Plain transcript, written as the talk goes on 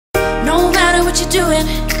what you're doing,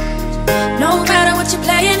 no matter what you're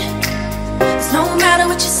playing, it's no matter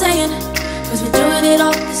what you're saying, cause we're doing it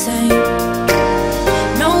all the same.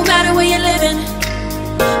 No matter where you're living,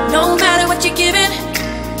 no matter what you're giving,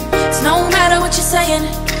 it's no matter what you're saying,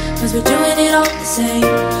 cause we're doing it all the same.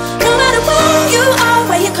 No matter where you are,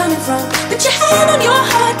 where you're coming from, put your hand on your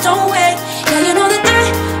heart, don't wait. Yeah, you know that I,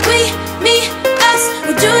 we, me, us,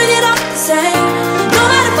 we're doing it all the same. No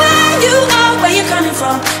matter where you are, where you're coming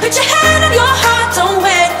from, put your hand on your heart, don't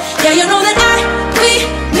wait. Yeah, you know that I, we,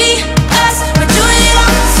 me, us, we're doing it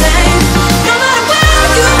all the same. No matter where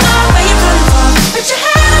you are, where you're coming from, put your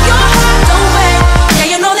hand on your heart, don't wait. Yeah,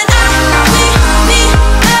 you know that I, we, me,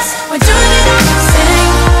 us, we're doing it all the same.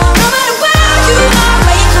 No matter where you are,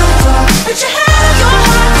 where you're coming from, put your hand on your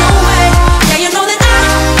heart, don't wait. Yeah, you know that I,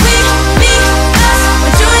 we, me, us,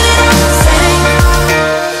 we're doing it all the same.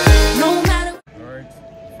 No matter. Alright,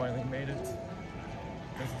 finally made it.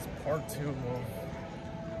 This is part 2 of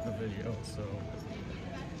the video, so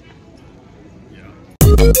yeah.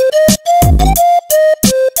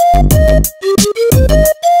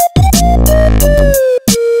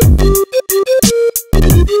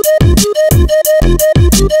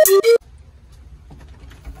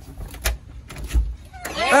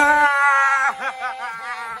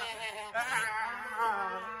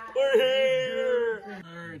 We're here!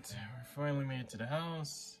 Alright, we finally made it to the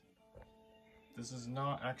house. This is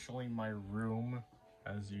not actually my room,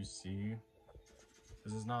 as you see.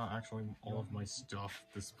 This is not actually all of my stuff.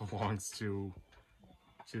 This belongs to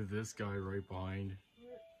this guy right behind.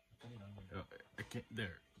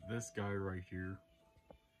 There, this guy right here.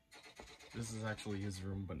 This is actually his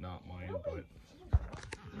room, but not mine. But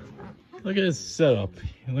look at his setup.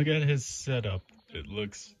 Look at his setup. It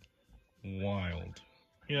looks wild.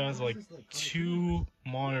 He has like 2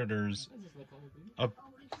 monitors, a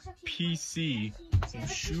PC, some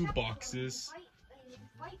shoe boxes,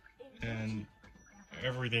 and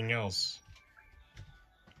everything else.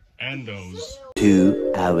 And those.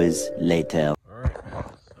 2 hours later. Alright,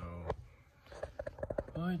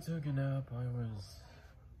 so I took a nap. I was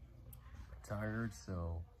tired,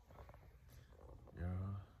 so yeah.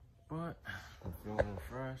 But I'm feeling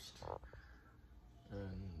refreshed.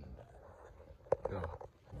 And yeah.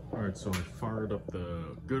 Alright, so I fired up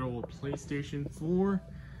the good old PlayStation 4.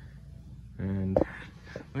 And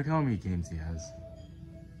look how many games he has.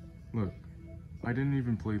 Look, I didn't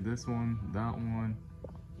even play this one, that one.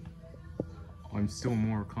 I'm still a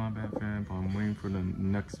Mortal Kombat fan, but I'm waiting for the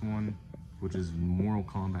next one, which is Mortal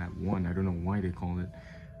Kombat 1. I don't know why they call it,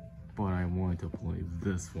 but I wanted to play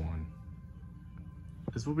this one.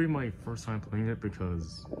 This will be my first time playing it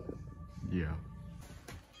because, yeah.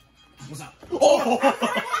 What's up? Oh!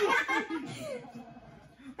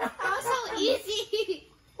 That was so easy.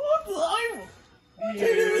 What the?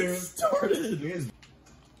 It started.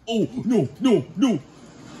 Oh no! No! No!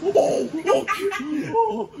 Oh no!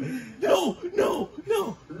 Oh, no! No!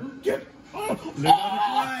 No! Get up!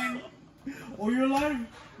 Oh, you're alive?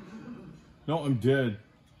 No, I'm dead.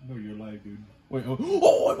 No, you're alive, dude. Wait, oh,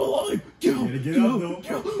 Oh, I'm alive! Get up! Get up!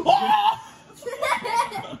 Get up!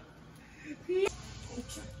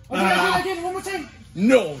 Ah! Again, one more time.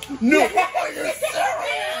 no! No! Yes,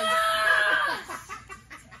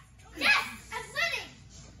 I'm winning.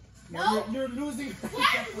 No, You're losing. yes,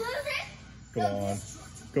 I'm losing. Come on.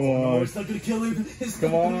 Come Oh, on. it's not gonna kill him. It's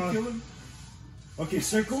Come not on. gonna kill him. Okay,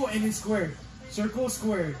 circle and then square. Circle,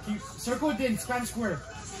 square. Keep circle, then spam square.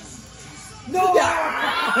 No!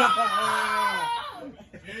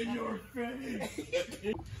 In your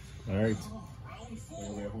face. Alright.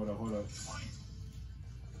 Okay, hold on. Hold on.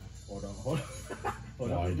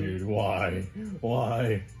 Why, dude? Why?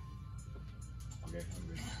 Why? Okay, I'm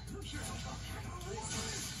good.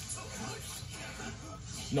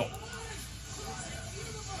 No.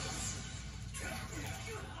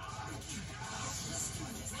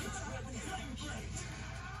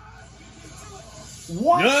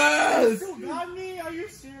 What? Yes! You got me? Are you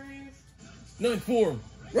serious? Ninth form.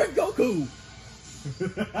 Red Goku.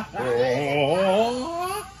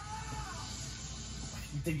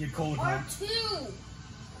 You think you're cold, huh? R2.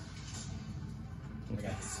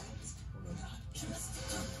 Okay.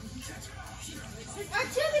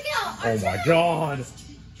 R2 to go. Oh my god.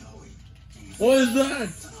 What is that?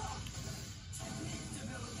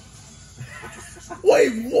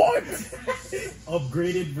 Wait, what?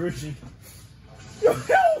 Upgraded version. Your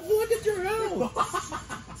health! Look at your health!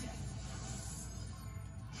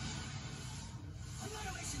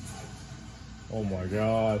 Oh my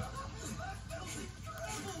god.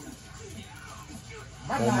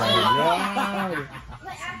 Oh my god!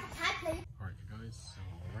 Alright, you guys, so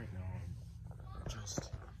right now I'm just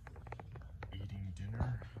eating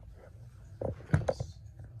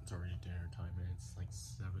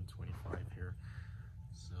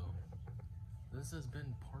this has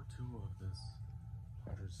been part 2 of this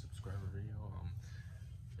 100 subscriber video.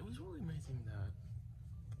 It was really amazing that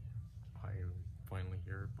I'm finally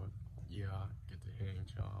here, but yeah, get to hang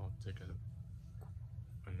out, take a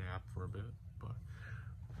nap for a bit. But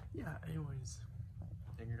yeah, anyways,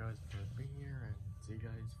 thank you guys for being here, and see you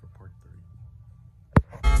guys for part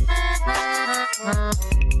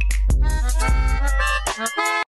 3.